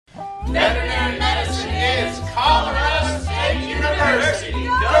Veterinary medicine is Colorado State University.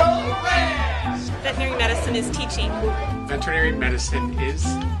 Go Rams! Veterinary medicine is teaching. Veterinary medicine is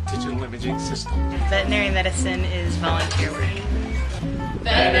digital imaging system. Veterinary medicine is volunteer work.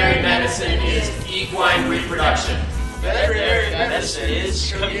 Veterinary medicine is equine reproduction. Veterinary medicine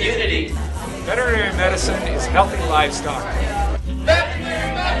is community. Veterinary medicine is healthy livestock.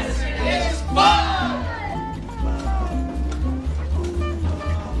 Veterinary medicine is fun!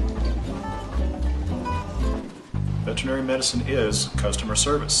 Veterinary medicine is customer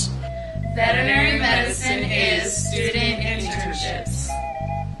service. Veterinary medicine is student internships.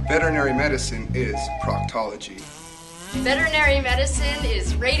 Veterinary medicine is proctology. Veterinary medicine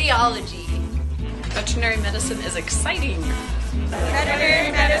is radiology. Veterinary medicine is exciting.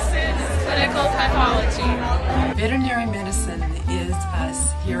 Veterinary medicine is clinical pathology. Veterinary medicine is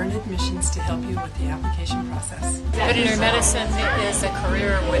us here in admissions to help you with the application process. Veterinary medicine is a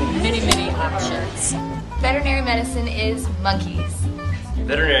career with many, many options. Veterinary medicine is monkeys.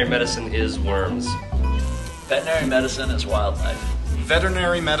 Veterinary medicine is worms. Veterinary medicine is wildlife.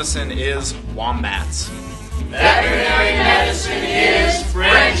 Veterinary medicine is wombats. Veterinary medicine is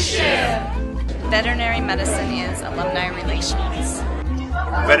friendship. Veterinary medicine is alumni relations.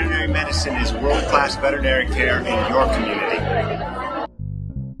 Veterinary medicine is world-class veterinary care in your community.